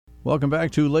Welcome back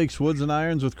to Lakes, Woods, and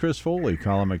Irons with Chris Foley.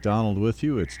 Colin MacDonald with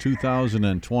you. It's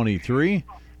 2023.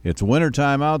 It's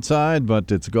wintertime outside,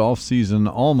 but it's golf season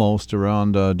almost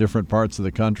around different parts of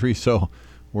the country, so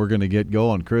we're going to get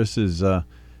going. Chris is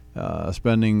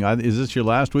spending, is this your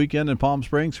last weekend in Palm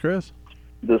Springs, Chris?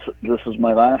 This is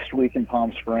my last week in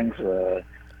Palm Springs.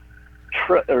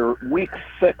 Week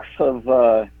 6 of,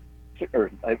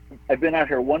 I've been out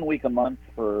here 1 week a month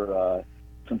for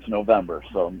since November,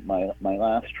 so my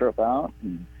last trip out.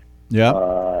 And,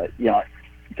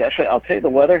 gosh, I'll tell you, the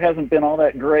weather hasn't been all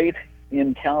that great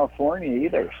in California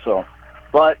either. So,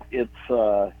 but it's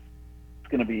going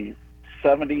to be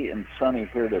 70 and sunny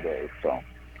here today. So,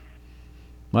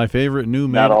 my favorite new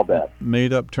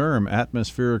made-up term,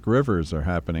 atmospheric rivers, are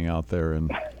happening out there in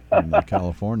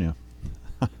California.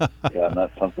 Yeah, and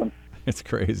that's something. It's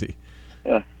crazy.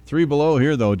 Yeah. 3 below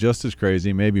here, though, just as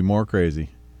crazy, maybe more crazy.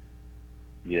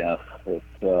 Yes,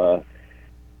 it's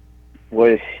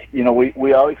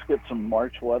we always get some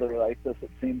March weather like this.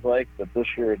 It seems like, but this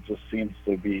year it just seems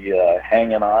to be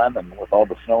hanging on, and with all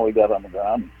the snow we got on the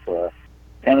ground, it's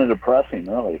kind of depressing,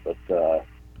 really. But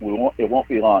it won't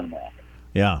be long now.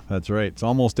 Yeah, that's right. It's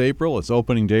almost April. It's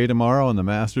opening day tomorrow, and the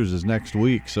Masters is next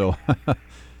week. So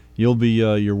you'll be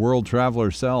your world traveler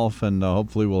self, and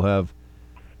hopefully we'll have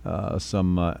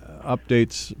some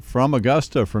updates from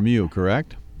Augusta from you,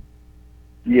 correct?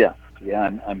 Yes. Yeah,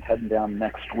 I'm heading down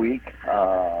next week.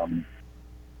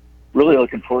 Really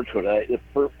looking forward to it.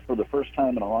 For the first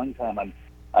time in a long time,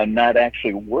 I'm not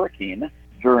actually working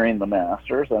during the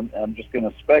Masters. I'm just going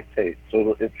to spectate,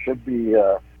 so it should be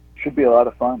a lot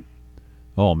of fun.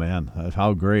 Oh man,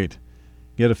 how great!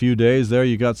 Get a few days there.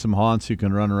 You got some haunts you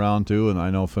can run around to, and I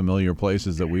know familiar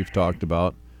places that we've talked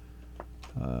about.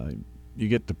 You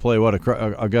get to play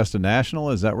Augusta National?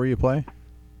 Is that where you play?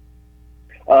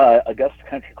 Augusta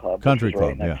Country Club, Country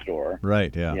Club, right next door.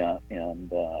 Right, yeah. Yeah, and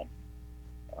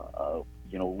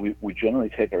we generally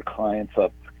take our clients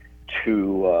up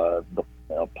to the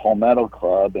Palmetto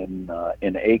Club in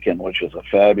Aiken, which is a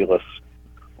fabulous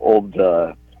old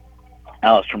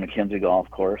Alistair McKenzie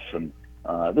golf course, and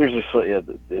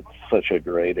it's such a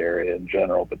great area in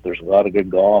general. But there's a lot of good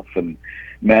golf, and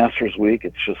Masters Week,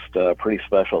 it's just pretty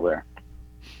special there.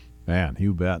 Man,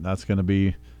 you bet. That's going to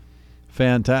be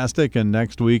fantastic. And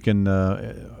next week, and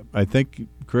I think,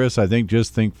 Chris,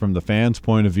 just think from the fans'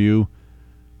 point of view,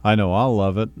 I know I'll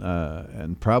love it,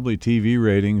 and probably TV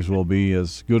ratings will be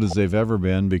as good as they've ever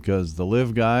been, because the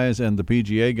LIV guys and the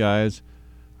PGA guys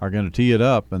are going to tee it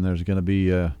up, and there's going to be,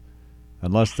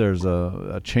 unless there's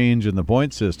a change in the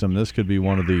point system, this could be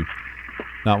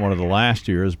not one of the last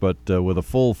years, but with a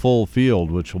full field,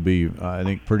 which will be, I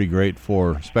think, pretty great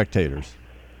for spectators.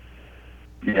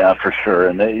 Yeah, for sure,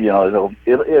 and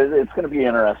it's going to be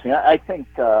interesting. I think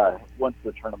once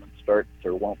the tournament starts,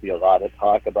 there won't be a lot of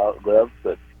talk about LIV,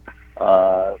 but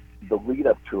the lead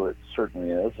up to it certainly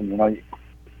is. And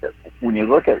when you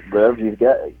look at LIV,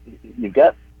 you've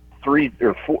got 3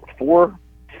 or 4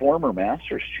 former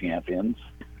Masters champions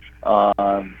that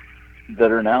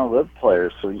are now LIV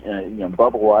players. So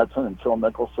Bubba Watson and Phil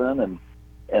Mickelson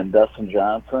and Dustin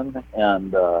Johnson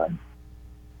and.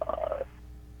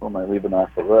 Who am I leaving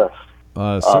off the list?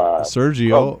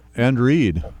 Sergio and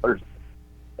Reed.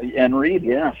 And Reed,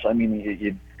 yes. I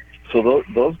mean, so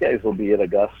those guys will be at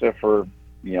Augusta for a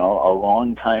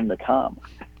long time to come.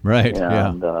 Right.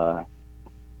 And yeah.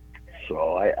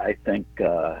 So I think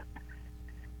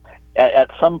at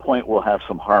some point we'll have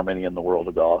some harmony in the world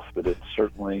of golf, but it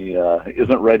certainly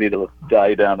isn't ready to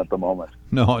die down at the moment.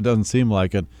 No, it doesn't seem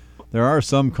like it. There are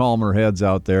some calmer heads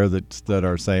out there that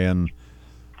are saying.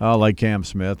 Like Cam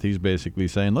Smith, he's basically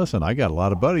saying, "Listen, I got a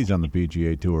lot of buddies on the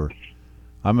PGA Tour.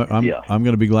 I'm going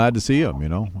to be glad to see them."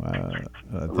 I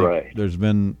think right. There's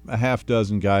been a half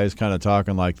dozen guys kind of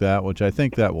talking like that, which I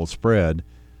think that will spread,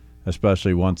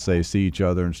 especially once they see each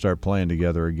other and start playing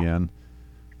together again.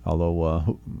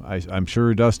 Although I'm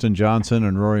sure Dustin Johnson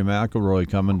and Rory McIlroy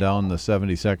coming down the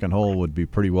 72nd hole would be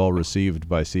pretty well received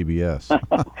by CBS.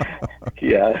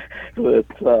 Yeah,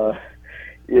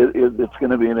 it's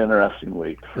going to be an interesting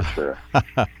week for sure.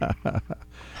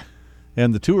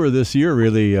 And the tour this year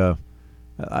really, I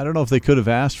don't know if they could have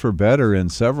asked for better in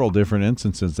several different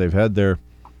instances. They've had their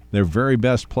very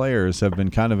best players have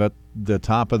been kind of at the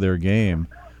top of their game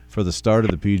for the start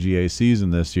of the PGA season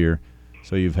this year.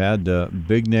 So you've had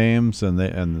big names, and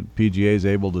the PGA is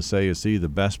able to say, you see, the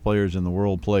best players in the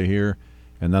world play here,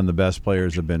 and then the best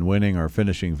players have been winning or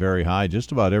finishing very high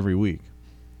just about every week.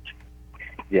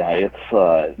 Yeah,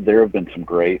 it's there have been some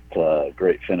great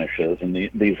finishes, and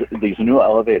these new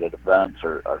elevated events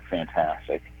are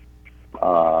fantastic.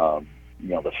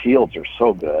 the fields are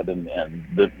so good, and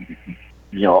the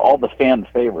all the fan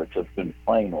favorites have been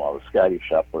playing well, the Scotty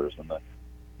Schefflers and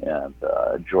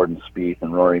Jordan Spieth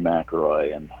and Rory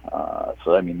McIlroy, and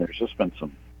so I mean there's just been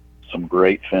some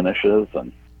great finishes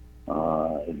and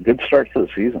good start to the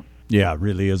season. Yeah, it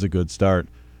really is a good start.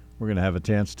 We're going to have a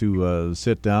chance to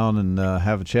sit down and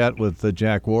have a chat with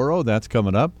Jack Wawro. That's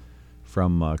coming up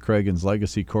from Cragun's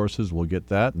Legacy Courses. We'll get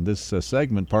that. And this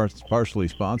segment partially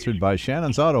sponsored by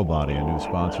Shannon's Auto Body, a new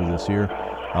sponsor this year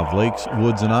of Lakes,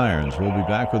 Woods, and Irons. We'll be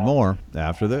back with more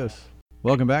after this.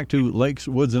 Welcome back to Lakes,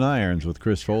 Woods, and Irons with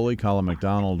Chris Foley, Colin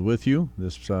MacDonald with you.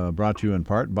 This brought to you in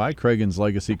part by Cragun's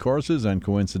Legacy Courses, and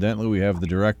coincidentally we have the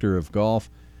Director of Golf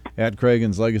at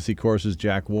Cragun's Legacy Courses,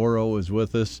 Jack Wawro, is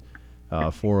with us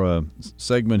for a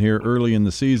segment here early in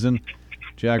the season.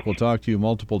 Jack will talk to you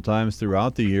multiple times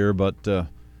throughout the year, but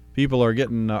people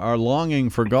are longing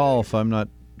for golf. I'm not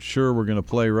sure we're going to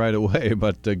play right away,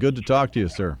 but good to talk to you,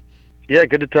 sir. Yeah,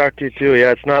 good to talk to you too.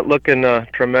 Yeah, it's not looking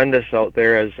tremendous out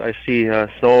there as I see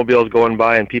snowmobiles going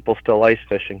by and people still ice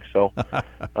fishing. So,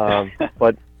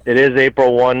 but it is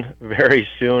April 1 very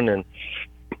soon, and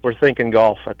we're thinking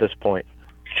golf at this point.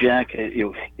 Jack,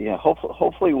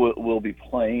 hopefully we'll be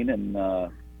playing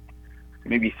in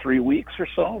maybe 3 weeks or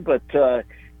so. But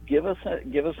give us an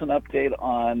update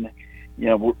on,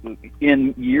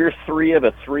 in year 3 of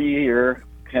a 3-year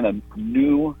kind of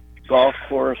new golf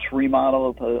course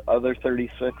remodel of the other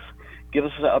 36. Give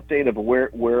us an update of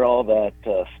where all that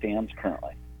stands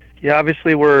currently. Yeah,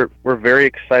 obviously we're very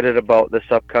excited about this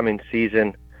upcoming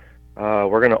season.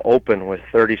 We're going to open with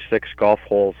 36 golf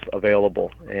holes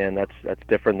available, and that's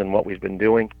different than what we've been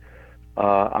doing.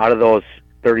 Out of those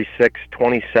 36,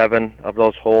 27 of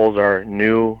those holes are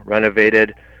new,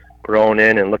 renovated, grown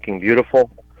in, and looking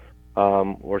beautiful.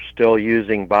 We're still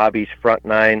using Bobby's front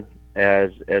 9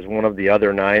 as one of the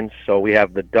other 9s. So we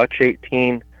have the Dutch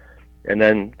 18 and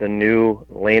then the new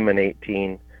Lehman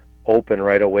 18 open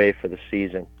right away for the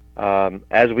season.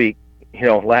 As we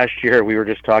last year we were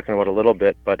just talking about a little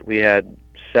bit, but we had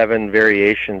 7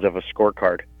 variations of a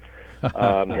scorecard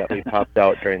that we popped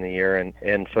out during the year,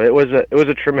 and so it was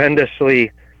a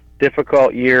tremendously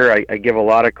difficult year. I give a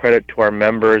lot of credit to our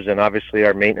members and obviously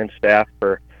our maintenance staff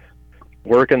for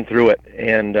working through it,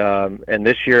 and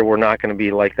this year we're not going to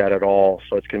be like that at all.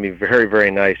 So it's going to be very,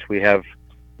 very nice. We have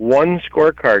one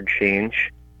scorecard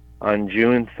change on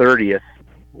June 30th,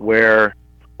 where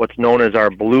what's known as our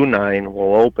Blue 9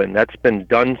 will open. That's been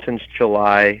done since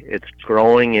July. It's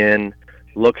growing in,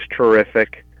 looks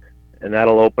terrific, and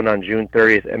that'll open on June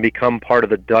 30th and become part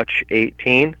of the Dutch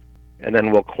 18. And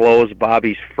then we'll close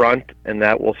Bobby's front, and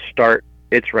that will start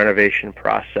its renovation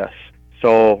process.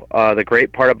 So the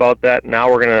great part about that,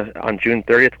 now we're going to, on June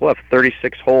 30th, we'll have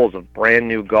 36 holes of brand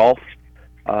new golf.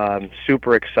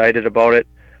 Super excited about it.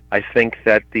 I think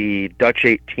that the Dutch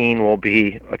 18 will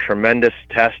be a tremendous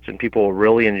test, and people will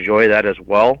really enjoy that as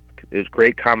well. It's a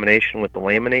great combination with the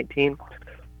Lehman 18.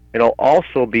 It'll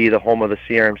also be the home of the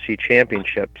CRMC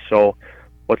Championship. So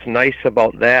what's nice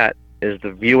about that is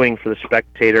the viewing for the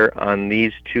spectator on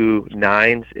these 2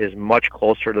 9s is much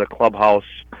closer to the clubhouse.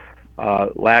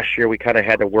 Last year we kind of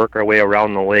had to work our way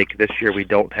around the lake. This year we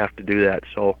don't have to do that.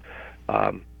 So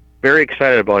very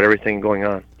excited about everything going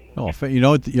on. Oh,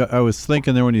 I was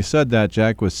thinking there when you said that,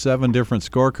 Jack, with 7 different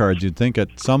scorecards, you'd think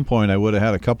at some point I would have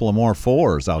had a couple of more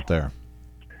 4s out there.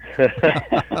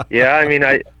 Yeah, I mean,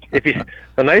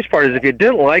 the nice part is if you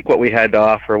didn't like what we had to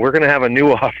offer, we're going to have a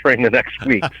new offering the next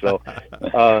week. So,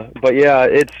 but yeah,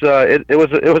 it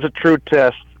was a true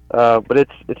test. But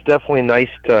it's definitely nice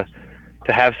to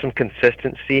have some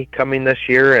consistency coming this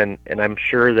year, and I'm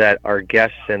sure that our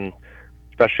guests and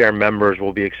especially our members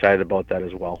will be excited about that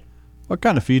as well. What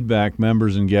kind of feedback,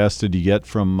 members and guests, did you get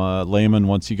from Lehman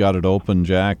once you got it open,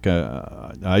 Jack?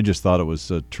 I just thought it was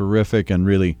terrific and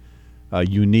really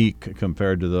unique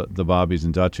compared to the Bobby's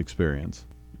and Dutch experience.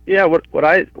 Yeah, what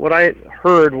I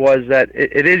heard was that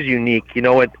it is unique.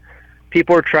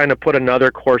 People are trying to put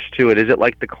another course to it. Is it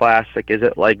like the Classic? Is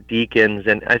it like Deacon's?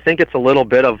 And I think it's a little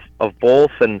bit of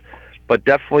both, but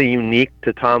definitely unique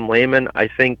to Tom Lehman. I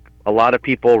think a lot of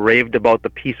people raved about the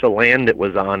piece of land it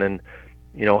was on, and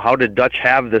how did Dutch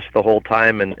have this the whole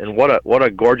time? And what a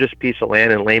gorgeous piece of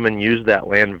land, and Lehman used that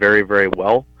land very, very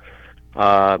well.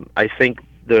 I think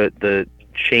the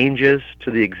changes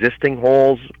to the existing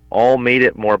holes all made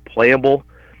it more playable.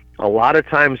 A lot of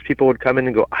times people would come in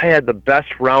and go, I had the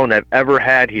best round I've ever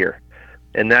had here.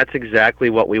 And that's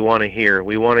exactly what we want to hear.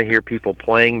 We want to hear people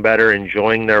playing better,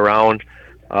 enjoying their round.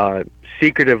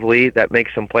 Secretively, that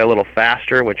makes them play a little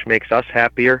faster, which makes us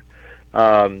happier.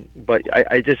 But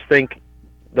I just think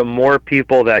the more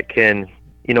people that can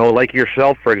like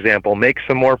yourself, for example, make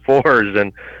some more fours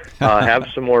and have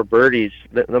some more birdies.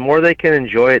 The more they can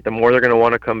enjoy it, the more they're going to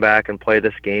want to come back and play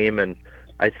this game. And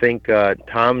I think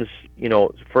Tom's,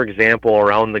 for example,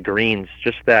 around the greens,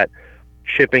 just that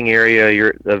chipping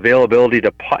area, the availability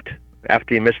to putt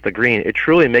after you miss the green, it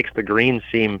truly makes the green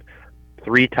seem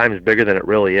 3 times bigger than it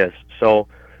really is. So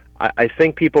I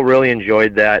think people really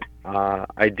enjoyed that.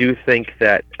 I do think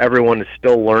that everyone is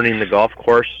still learning the golf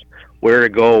course, where to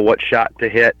go, what shot to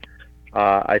hit.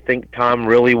 I think Tom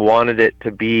really wanted it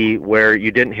to be where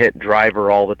you didn't hit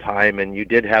driver all the time and you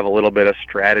did have a little bit of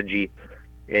strategy.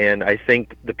 And I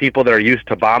think the people that are used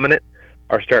to bombing it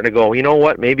are starting to go, you know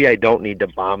what, maybe I don't need to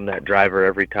bomb that driver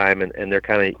every time, and they're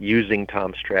kind of using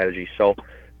Tom's strategy. So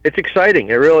it's exciting.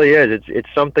 It really is. It's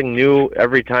something new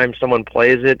every time someone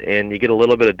plays it, and you get a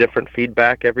little bit of different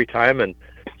feedback every time, and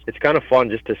it's kind of fun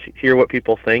just to hear what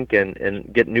people think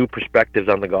and get new perspectives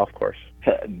on the golf course.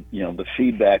 The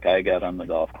feedback I got on the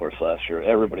golf course last year,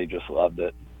 everybody just loved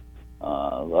it.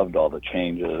 Loved all the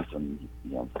changes, and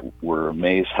were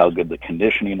amazed how good the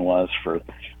conditioning was for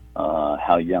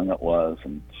how young it was.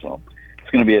 And so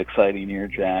it's going to be an exciting year,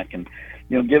 Jack. And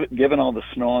given all the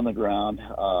snow on the ground,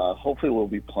 hopefully we'll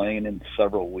be playing in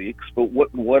several weeks. But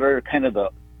what are kind of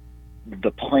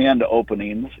the planned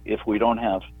openings if we don't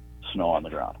have snow on the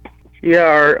ground?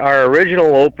 Yeah, our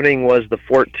original opening was the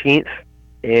 14th,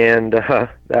 and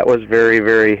that was very,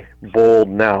 very bold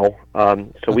now.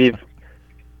 So we've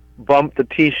bumped the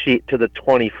tee sheet to the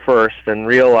 21st and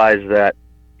realized that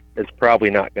it's probably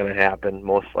not going to happen,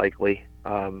 most likely.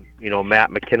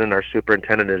 Matt McKinnon, our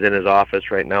superintendent, is in his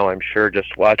office right now, I'm sure,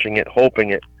 just watching it,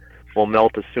 hoping it will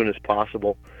melt as soon as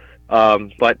possible.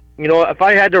 But if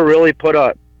I had to really put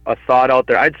a thought out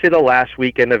there, I'd say the last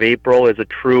weekend of April is a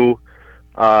true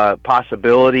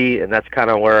possibility, and that's kind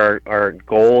of where our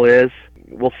goal is.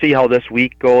 We'll see how this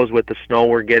week goes with the snow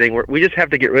we're getting. We just have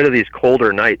to get rid of these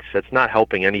colder nights. That's not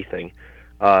helping anything.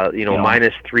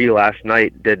 -3 last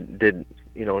night did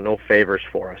no favors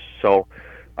for us. So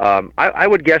I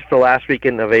would guess the last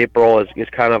weekend of April is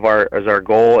kind of our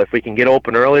goal. If we can get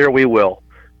open earlier, we will.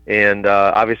 And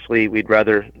obviously, we'd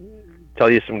rather tell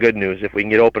you some good news. If we can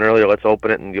get open earlier, let's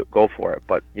open it and go for it.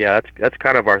 But yeah, that's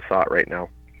kind of our thought right now.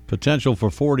 Potential for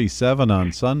 47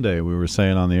 on Sunday, we were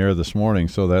saying on the air this morning.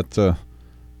 So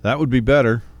that would be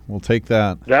better. We'll take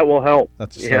that. That will help.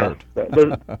 That's a start.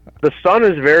 The sun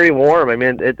is very warm. I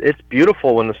mean, it's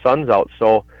beautiful when the sun's out.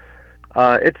 So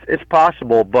it's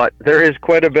possible, but there is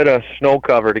quite a bit of snow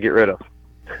cover to get rid of.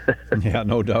 Yeah,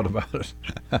 no doubt about it.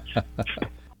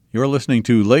 You're listening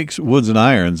to Lakes, Woods, and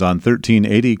Irons on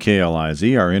 1380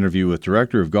 KLIZ. Our interview with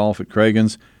Director of Golf at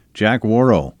Cragun's, Jack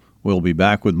Wawro. We'll be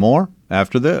back with more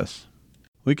after this.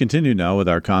 We continue now with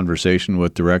our conversation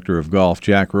with Director of Golf,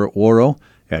 Jack Wawro,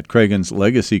 at Cragun's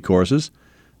Legacy Courses.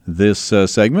 This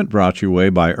segment brought your way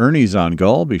by Ernie's on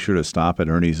Gull. Be sure to stop at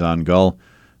Ernie's on Gull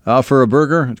for a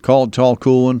burger. It's called Tall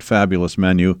Coolin', fabulous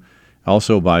menu.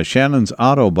 Also by Shannon's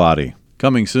Auto Body.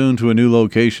 Coming soon to a new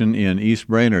location in East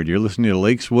Brainerd. You're listening to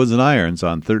Lakes, Woods, and Irons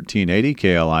on 1380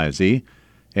 KLIZ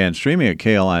and streaming at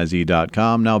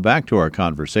KLIZ.com. Now back to our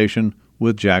conversation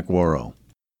with Jack Wawro.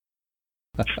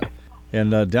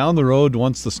 And down the road,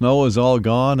 once the snow is all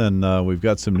gone and we've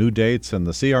got some new dates, and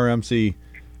the CRMC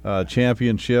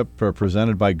Championship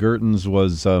presented by Gertens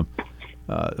was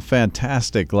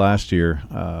fantastic last year.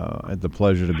 I had the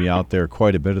pleasure to be out there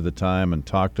quite a bit of the time and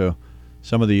talk to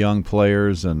some of the young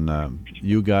players, and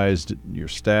you guys, your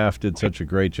staff did such a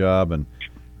great job, and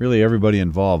really everybody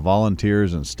involved,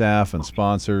 volunteers and staff and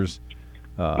sponsors.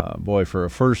 Boy, for a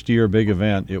first-year big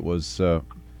event, it was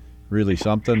really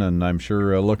something, and I'm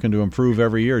sure looking to improve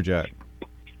every year, Jack.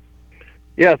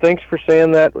 Yeah, thanks for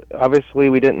saying that. Obviously,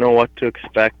 we didn't know what to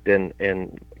expect, and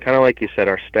kind of like you said,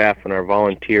 our staff and our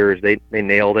volunteers, they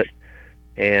nailed it,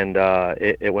 and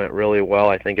it went really well.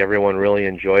 I think everyone really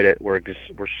enjoyed it. We're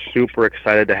super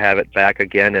excited to have it back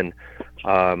again, and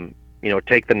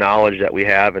take the knowledge that we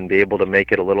have and be able to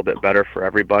make it a little bit better for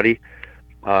everybody.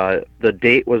 The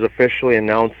date was officially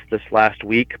announced this last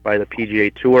week by the PGA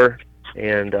Tour,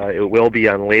 and it will be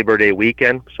on Labor Day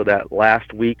weekend, so that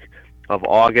last week of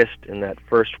August and that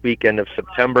first weekend of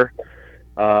September.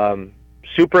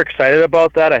 Super excited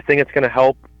about that. I think it's going to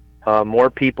help more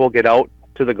people get out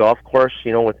to the golf course,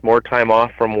 with more time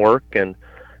off from work, and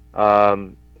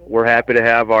we're happy to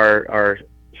have our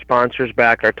sponsors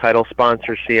back, our title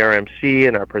sponsor CRMC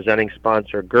and our presenting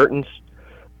sponsor Gertens.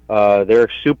 They're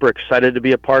super excited to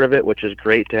be a part of it, which is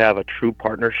great to have a true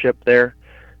partnership there.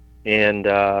 And,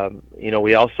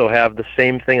 we also have the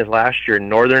same thing as last year.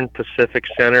 Northern Pacific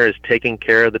Center is taking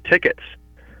care of the tickets.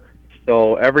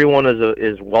 So everyone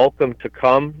is welcome to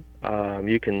come.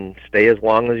 You can stay as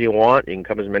long as you want. You can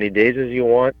come as many days as you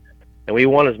want. And we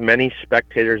want as many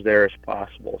spectators there as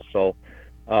possible. So,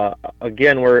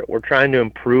 again, we're trying to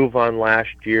improve on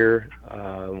last year.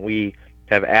 We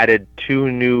have added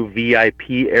 2 new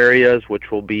VIP areas,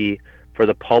 which will be for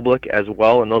the public as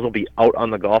well, and those will be out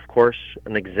on the golf course.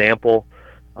 An example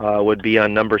would be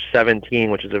on number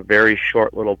 17, which is a very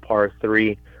short little par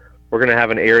 3. We're going to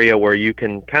have an area where you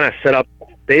can kind of set up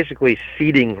basically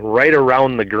seating right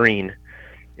around the green.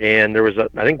 And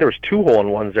I think there was 2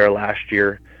 hole-in-ones there last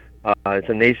year. It's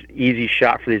a nice, easy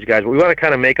shot for these guys. But we want to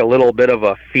kind of make a little bit of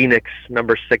a Phoenix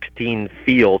number 16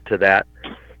 feel to that.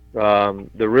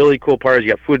 The really cool part is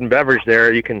you got food and beverage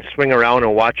there. You can swing around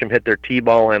and watch them hit their tee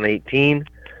ball on 18.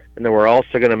 And then we're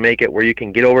also going to make it where you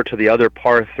can get over to the other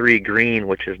par 3 green,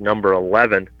 which is number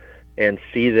 11, and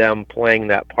see them playing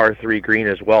that par 3 green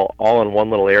as well, all in one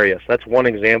little area. So that's one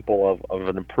example of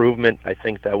an improvement, I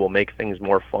think, that will make things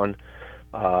more fun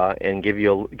and get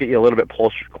you a little bit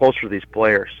closer to these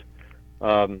players.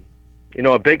 A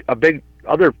big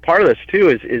other part of this too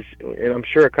is and I'm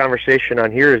sure a conversation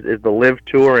on here is the Live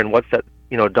Tour and what's that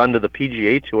done to the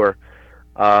PGA Tour.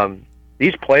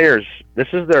 These players, this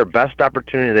is their best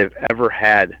opportunity they've ever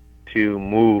had to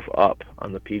move up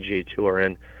on the PGA Tour,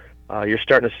 and you're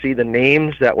starting to see the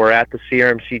names that were at the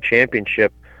CRMC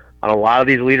Championship on a lot of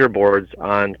these leaderboards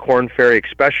on Korn Ferry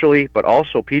especially, but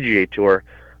also PGA Tour.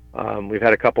 We've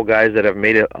had a couple guys that have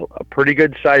made a pretty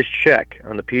good sized check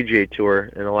on the PGA Tour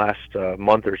in the last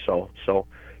month or so. So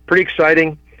pretty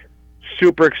exciting,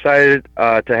 super excited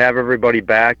to have everybody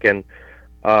back. And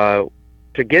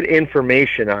to get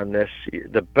information on this,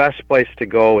 the best place to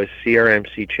go is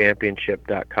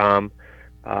crmcchampionship.com.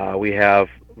 We have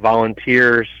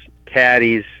volunteers,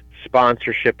 caddies,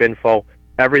 sponsorship info.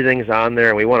 Everything's on there,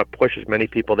 and we want to push as many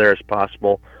people there as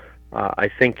possible.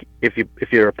 I think if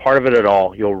you're a part of it at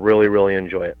all, you'll really, really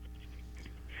enjoy it.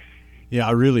 Yeah,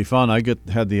 really fun. I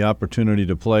had the opportunity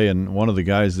to play, and one of the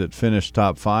guys that finished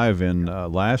top 5 in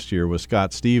last year was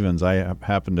Scott Stevens. I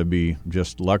happened to be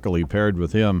just luckily paired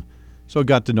with him, so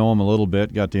got to know him a little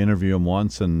bit, got to interview him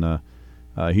once, and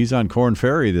he's on Korn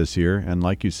Ferry this year. And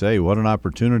like you say, what an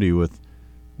opportunity with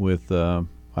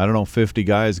 50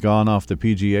 guys gone off the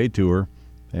PGA Tour,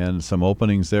 and some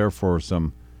openings there for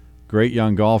some great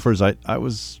young golfers. I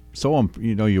was so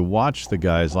you watched the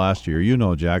guys last year.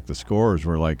 Jack, the scorers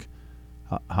were like,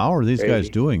 how are these guys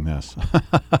doing this?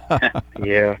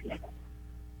 Yeah.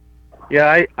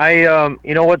 I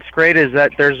what's great is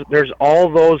that there's all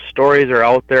those stories are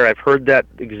out there. I've heard that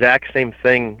exact same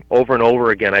thing over and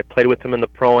over again. I played with him in the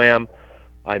Pro-Am.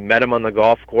 I met him on the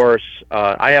golf course.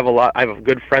 I have a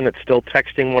good friend that's still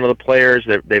texting one of the players.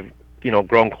 They've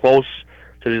grown close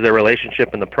to their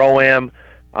relationship in the Pro-Am.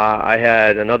 I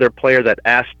had another player that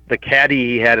asked the caddy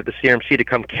he had at the CRMC to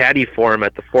come caddy for him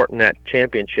at the Fortinet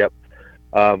Championship.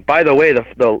 By the way,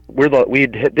 we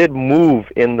did move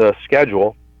in the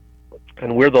schedule,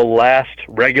 and we're the last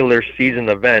regular season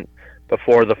event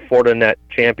before the Fortinet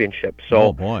Championship. So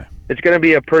oh boy, it's going to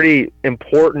be a pretty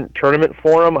important tournament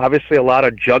for them. Obviously, a lot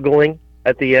of juggling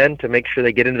at the end to make sure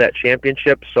they get into that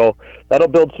championship. So that'll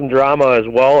build some drama as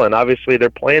well. And obviously, they're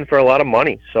playing for a lot of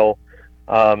money. So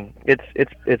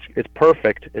it's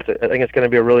perfect. I think it's going to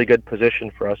be a really good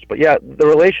position for us. But yeah, the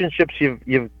relationships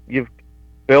you've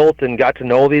built and got to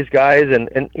know these guys,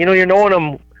 and you're knowing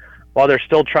them while they're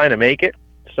still trying to make it.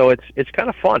 So it's kind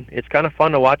of fun. It's kind of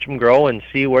fun to watch them grow and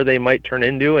see where they might turn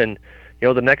into. And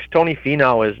the next Tony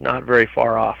Finau is not very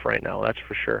far off right now. That's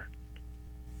for sure.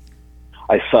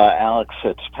 I saw Alex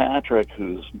Fitzpatrick,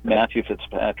 who's Matthew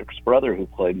Fitzpatrick's brother, who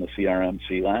played in the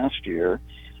CRMC last year.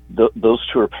 Those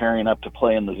two are pairing up to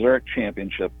play in the Zurich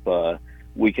Championship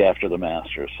week after the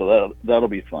Masters, so that'll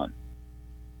be fun.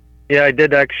 Yeah, I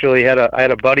did actually. I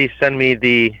had a buddy send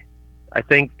me I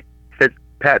think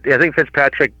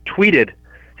Fitzpatrick tweeted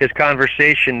his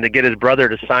conversation to get his brother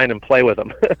to sign and play with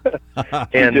him.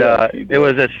 And it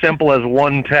was as simple as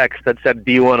one text that said,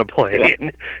 "Do you want to play?"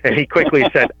 And he quickly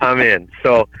said, "I'm in."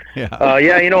 So,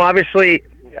 obviously,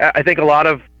 I think a lot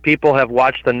of people have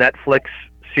watched the Netflix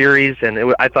series,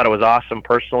 and I thought it was awesome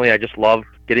personally. I just love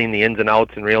getting the ins and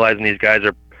outs and realizing these guys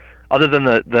are, other than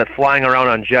the flying around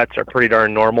on jets, are pretty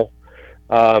darn normal.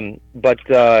 But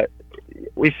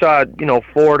we saw,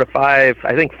 4 to 5,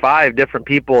 I think 5 different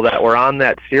people that were on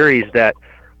that series that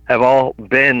have all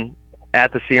been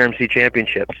at the CRMC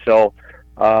Championship. So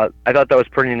I thought that was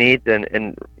pretty neat,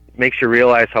 and makes you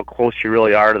realize how close you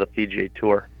really are to the PGA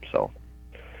Tour. So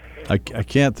I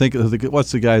can't think of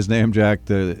what's the guy's name, Jack?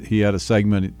 He had a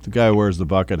segment. The guy who wears the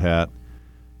bucket hat,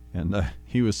 and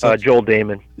he was Joel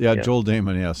Damon. Yeah, Joel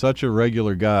Damon. Yeah, such a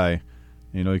regular guy.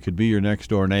 You know, he could be your next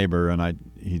door neighbor, and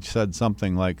he said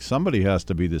something like, somebody has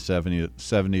to be the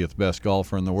 70th best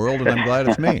golfer in the world, and I'm glad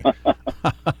it's me.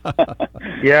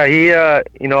 Yeah, he,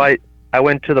 I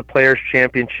went to the Players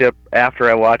Championship after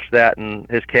I watched that, and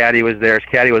his caddy was there.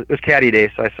 It was caddy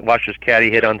day, so I watched his caddy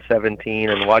hit on 17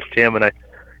 and watched him, and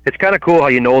it's kind of cool how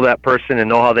you know that person and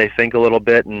know how they think a little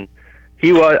bit, and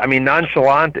he was,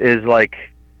 nonchalant is like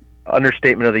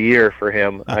understatement of the year for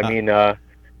him.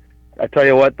 I tell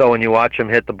you what, though, when you watch him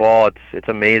hit the ball, it's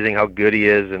amazing how good he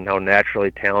is and how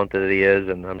naturally talented he is.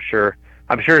 And I'm sure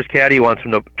his caddy wants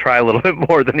him to try a little bit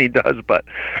more than he does. But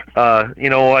you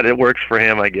know what? It works for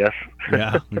him, I guess.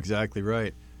 Yeah, exactly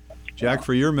right. Jack,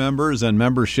 for your members and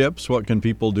memberships, what can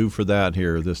people do for that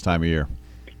here this time of year?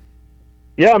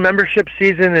 Yeah, membership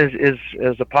season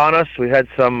is upon us. We had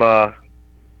some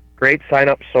great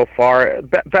sign-ups so far.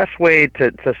 Best way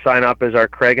to sign up is our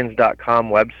Craguns.com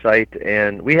website,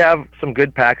 and we have some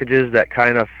good packages that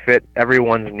kind of fit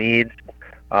everyone's needs,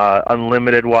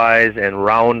 unlimited-wise and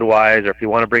round-wise, or if you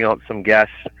want to bring out some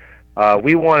guests.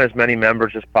 We want as many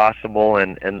members as possible,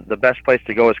 and the best place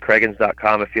to go is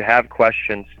Craguns.com. If you have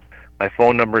questions, my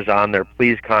phone number's on there.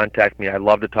 Please contact me. I'd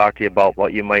love to talk to you about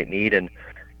what you might need, and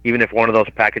even if one of those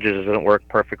packages doesn't work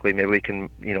perfectly, maybe we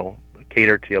can,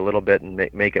 cater to you a little bit and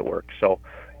make it work. So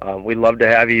we'd love to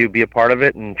have you be a part of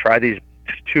it and try these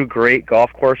two great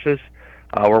golf courses.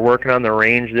 We're working on the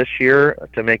range this year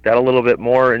to make that a little bit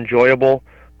more enjoyable.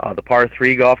 The par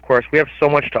 3 golf course, we have so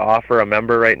much to offer a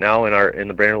member right now in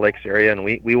the Brainerd Lakes area, and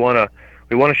we want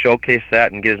to showcase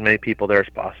that and get as many people there as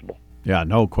possible. Yeah,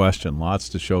 no question. Lots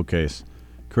to showcase.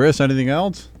 Chris, anything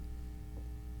else?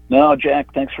 No,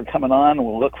 Jack, thanks for coming on.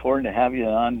 We'll look forward to have you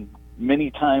on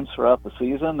many times throughout the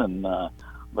season, and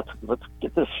let's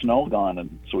get this snow gone,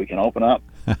 and so we can open up.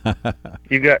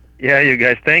 You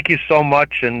guys, thank you so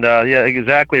much, and yeah,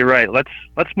 exactly right. Let's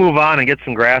move on and get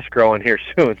some grass growing here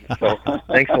soon. So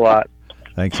thanks a lot.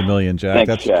 Thanks a million, Jack.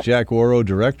 Thanks, That's Jack Wawro,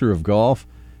 Director of Golf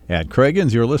at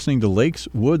Cragun's. You're listening to Lakes,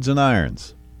 Woods, and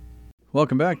Irons.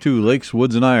 Welcome back to Lakes,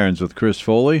 Woods, and Irons with Chris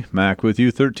Foley. Mac with you,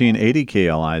 1380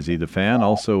 KLIZ, The Fan,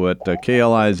 also at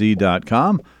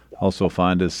KLIZ.com. Also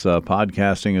find us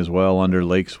podcasting as well under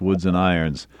Lakes, Woods, and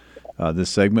Irons. This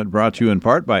segment brought to you in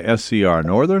part by SCR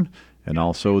Northern and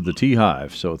also the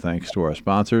T-Hive. So thanks to our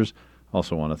sponsors.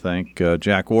 Also want to thank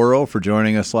Jack Wawro for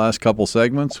joining us last couple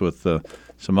segments with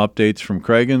some updates from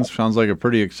Cragun's. Sounds like a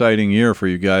pretty exciting year for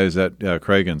you guys at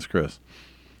Cragun's, Chris.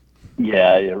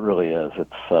 Yeah, it really is.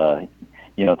 It's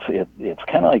it's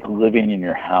kind of like living in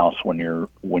your house when you're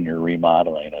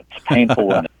remodeling. It's painful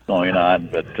when it's going on,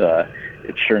 but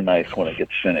it's sure nice when it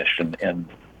gets finished. And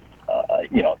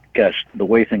gosh, the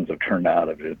way things have turned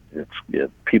out,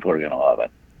 people are going to love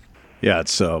it. Yeah,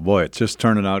 it's just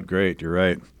turning out great. You're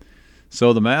right.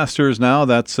 So the Masters now,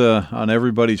 that's on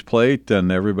everybody's plate,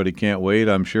 and everybody can't wait,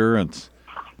 I'm sure.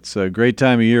 It's a great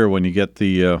time of year when you get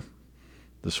the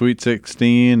Sweet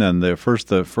 16 and the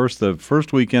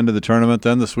first weekend of the tournament,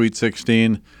 then the Sweet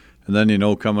 16, and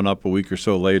then coming up a week or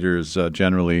so later is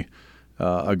generally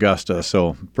Augusta.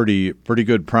 So pretty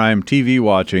good prime TV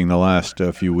watching the last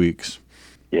few weeks.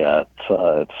 Yeah,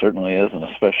 it certainly is, and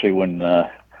especially when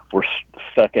we're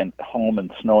stuck at home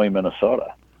in snowy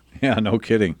Minnesota. Yeah, no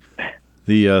kidding.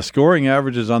 The scoring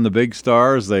averages on the big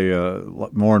stars, they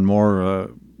more and more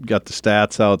got the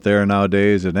stats out there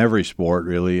nowadays in every sport,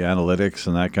 really, analytics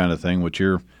and that kind of thing, which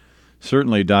you're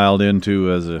certainly dialed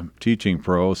into as a teaching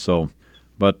pro. So,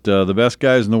 but the best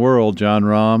guys in the world, John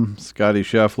Rahm, Scotty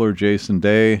Scheffler, Jason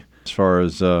Day, as far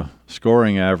as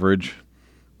scoring average,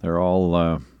 they're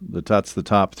all that's the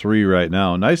top 3 right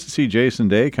now. Nice to see Jason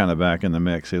Day kind of back in the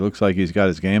mix. He looks like he's got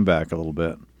his game back a little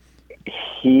bit.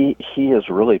 He has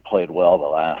really played well the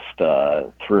last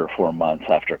 3 or 4 months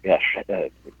after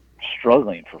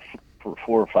struggling for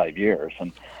 4 or 5 years,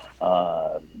 and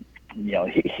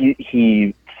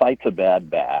he fights a bad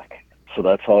back, so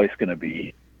that's always going to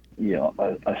be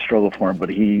a struggle for him. But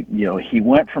he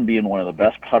went from being one of the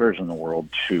best putters in the world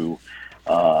to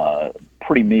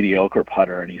pretty mediocre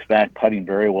putter, and he's back putting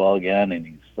very well again, and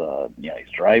he's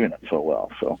driving it so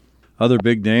well. So other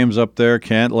big names up there,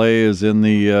 Cantlay is in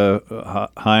the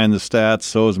high in the stats.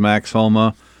 So is Max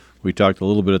Homa. We talked a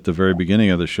little bit at the very beginning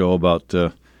of the show about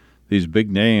these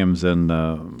big names,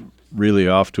 and really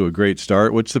off to a great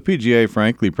start, which the PGA,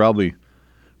 frankly, probably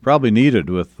needed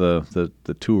with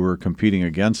the tour competing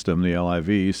against them, the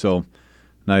LIV. So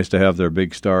nice to have their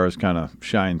big stars kind of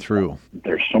shine through.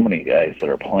 There's so many guys that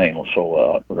are playing so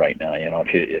well right now.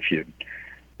 If you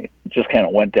just kind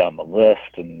of went down the list,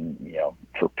 and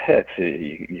for picks,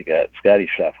 you got Scotty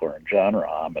Scheffler and John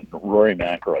Rahm, and Rory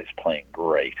McIlroy's playing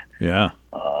great. Yeah.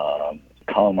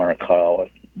 Colin MacDonald,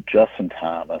 Justin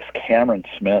Thomas, Cameron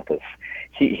Smith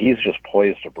he's just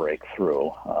poised to break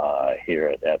through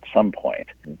here at some point.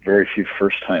 Very few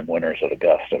first-time winners at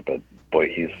Augusta, but boy,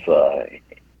 he's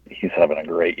having a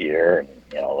great year. And,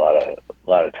 a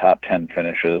lot of top 10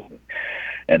 finishes.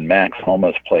 And Max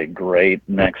Homa's played great.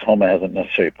 Max Homa hasn't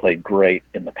necessarily played great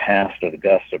in the past at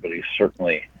Augusta, but he's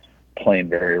certainly playing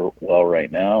very well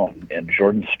right now. And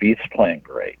Jordan Spieth's playing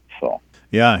great. So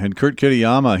yeah, and Kurt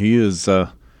Kitayama, he is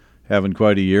having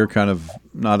quite a year, kind of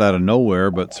not out of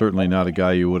nowhere, but certainly not a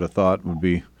guy you would have thought would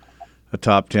be a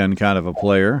top 10 kind of a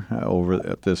player over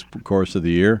at this course of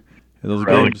the year. And those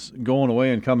games going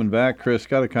away and coming back, Chris,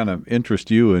 got to kind of interest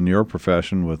you in your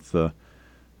profession with,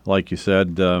 like you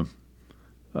said,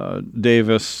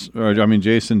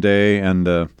 Jason Day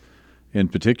and in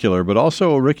particular, but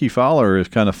also Ricky Fowler is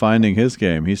kind of finding his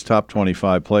game. He's top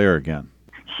 25 player again.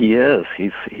 He is.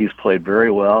 He's played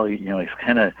very well. He's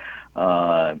kind of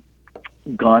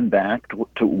gone back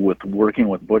to with working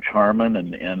with Butch Harmon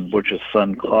and Butch's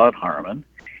son Claude Harmon,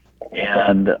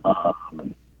 and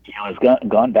has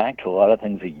gone back to a lot of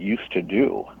things he used to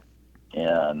do,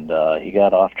 and he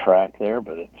got off track there.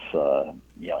 But it's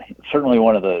certainly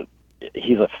one of the.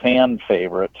 He's a fan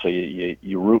favorite, so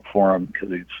you root for him because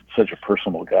he's such a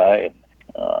personal guy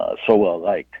and so well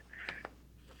liked.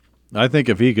 I think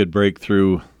if he could break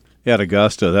through at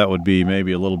Augusta, that would be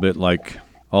maybe a little bit like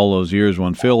all those years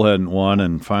when Phil hadn't won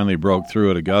and finally broke through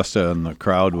at Augusta and the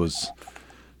crowd was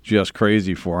just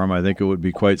crazy for him. I think it would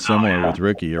be quite similar with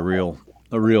Ricky, a real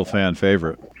fan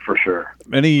favorite. For sure.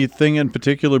 Anything in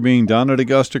particular being done at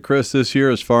Augusta, Chris, this year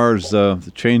as far as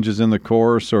the changes in the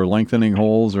course or lengthening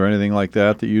holes or anything like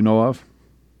that you know of?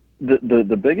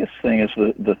 The biggest thing is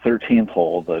the 13th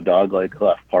hole, the dogleg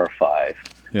left par 5.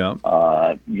 Yeah.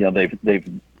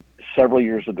 They've several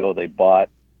years ago they bought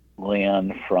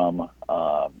land from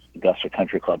Augusta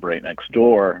Country Club right next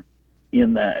door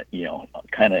in that,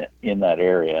 kind of in that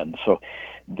area. And so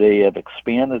they have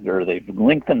expanded or they've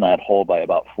lengthened that hole by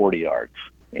about 40 yards.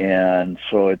 And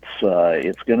so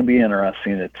it's going to be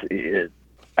interesting.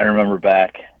 I remember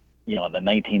back, in the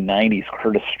 1990s,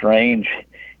 Curtis Strange,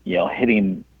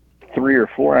 hitting 3 or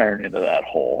 4 iron into that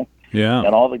hole. Yeah.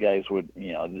 And all the guys would,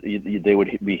 they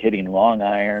would be hitting long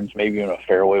irons, maybe even a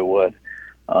fairway wood.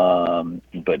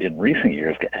 But in recent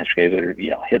years, guys are,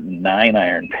 hitting 9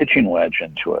 iron pitching wedge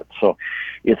into it. So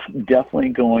it's definitely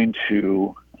going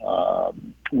to,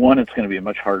 it's going to be a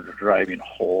much harder driving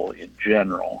hole in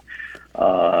general.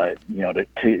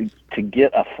 To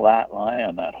get a flat lie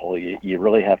on that hole, you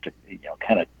really have to,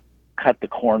 kind of cut the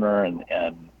corner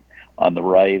and on the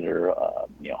right or,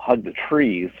 hug the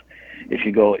trees. If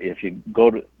you go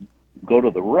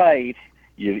to the right,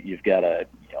 you've got a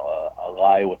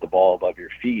lie with the ball above your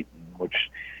feet, which,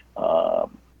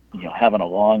 having a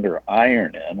longer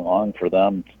iron in, long for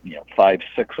them, 5-6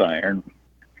 iron,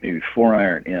 maybe 4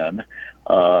 iron in,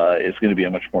 is going to be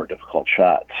a much more difficult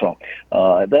shot. So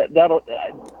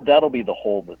that'll be the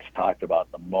hole that's talked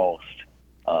about the most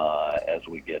as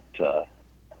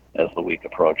the week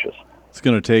approaches. It's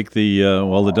going to take the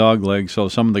dog leg, so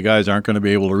some of the guys aren't going to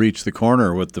be able to reach the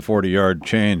corner with the 40-yard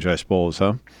change, I suppose,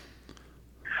 huh?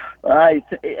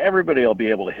 Everybody will be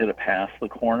able to hit it past the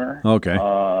corner. Okay.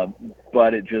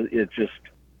 But it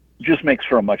just makes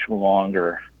for a much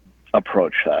longer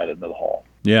approach shot into the hole.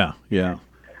 Yeah.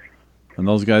 And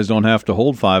those guys don't have to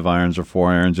hold 5 irons or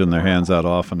 4 irons in their hands that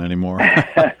often anymore.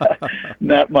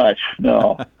 Not much,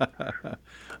 no.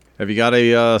 Have you got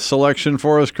a selection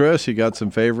for us, Chris? You got some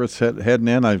favorites heading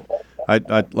in? I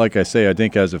like I say, I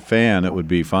think as a fan, it would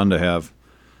be fun to have,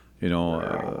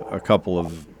 a couple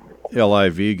of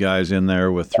LIV guys in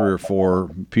there with 3 or 4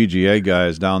 PGA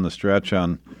guys down the stretch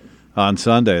on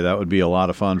Sunday. That would be a lot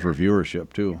of fun for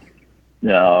viewership too.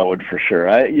 No, I would for sure.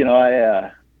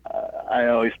 I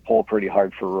always pull pretty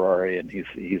hard for Rory, and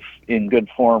he's in good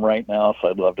form right now. So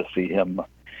I'd love to see him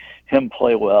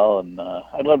play well, and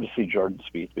I'd love to see Jordan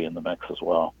Spieth be in the mix as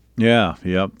well. Yeah,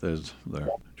 yep.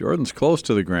 Jordan's close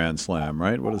to the Grand Slam,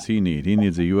 right? What does he need? He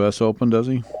needs a U.S. Open, does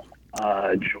he?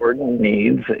 Jordan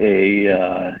needs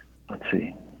a. Let's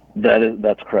see.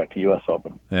 That's correct. U.S.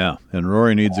 Open. Yeah, and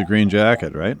Rory needs a green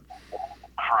jacket, right?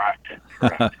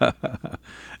 Correct.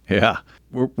 Yeah,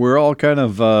 we're all kind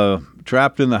of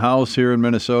trapped in the house here in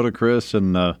Minnesota, Chris,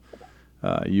 and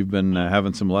you've been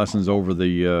having some lessons over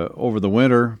the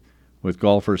winter with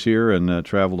golfers here, and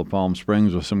travel to Palm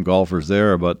Springs with some golfers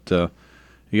there. But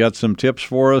you got some tips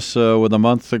for us with a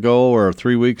month to go or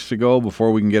 3 weeks to go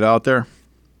before we can get out there?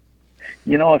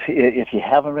 If you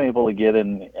haven't been able to get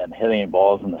in and hit any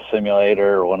balls in the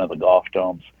simulator or one of the golf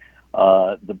domes,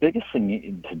 the biggest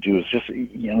thing to do is just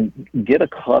get a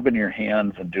club in your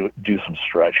hands and do some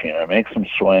stretching or make some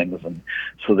swings, and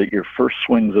so that your first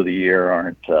swings of the year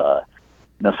aren't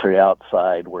necessarily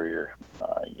outside where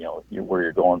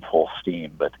you're going full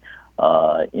steam. But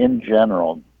in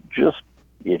general, just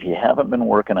if you haven't been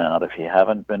working out, if you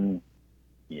haven't been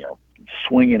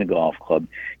swinging a golf club,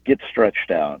 get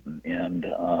stretched out, and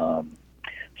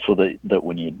so that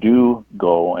when you do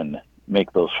go and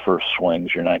make those first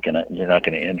swings, you're not gonna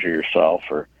injure yourself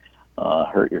or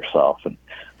hurt yourself.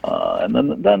 And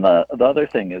then the other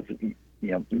thing is,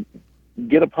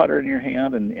 get a putter in your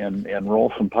hand and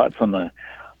roll some putts on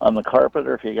the carpet,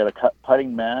 or if you got a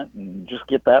putting mat, and just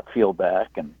get that feel back.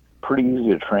 And pretty easy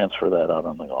to transfer that out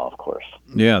on the golf course.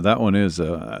 Yeah, that one is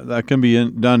that can be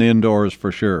done indoors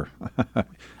for sure.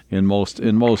 in most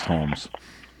homes.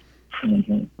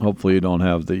 Mm-hmm. Hopefully, you don't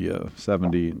have the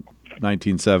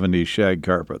 1970s shag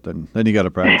carpet. Then you got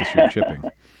to practice your chipping.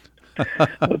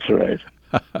 That's right.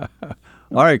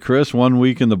 All right, Chris. 1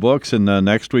 week in the books, and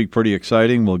next week pretty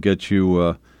exciting. We'll get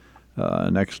you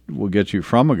We'll get you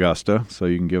from Augusta, so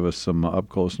you can give us some up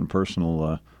close and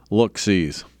personal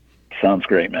look-sees. Sounds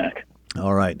great, Mac.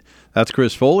 All right. That's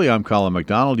Chris Foley. I'm Colin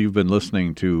MacDonald. You've been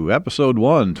listening to Episode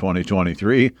 1,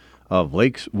 2023 of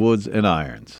Lakes, Woods, and Irons.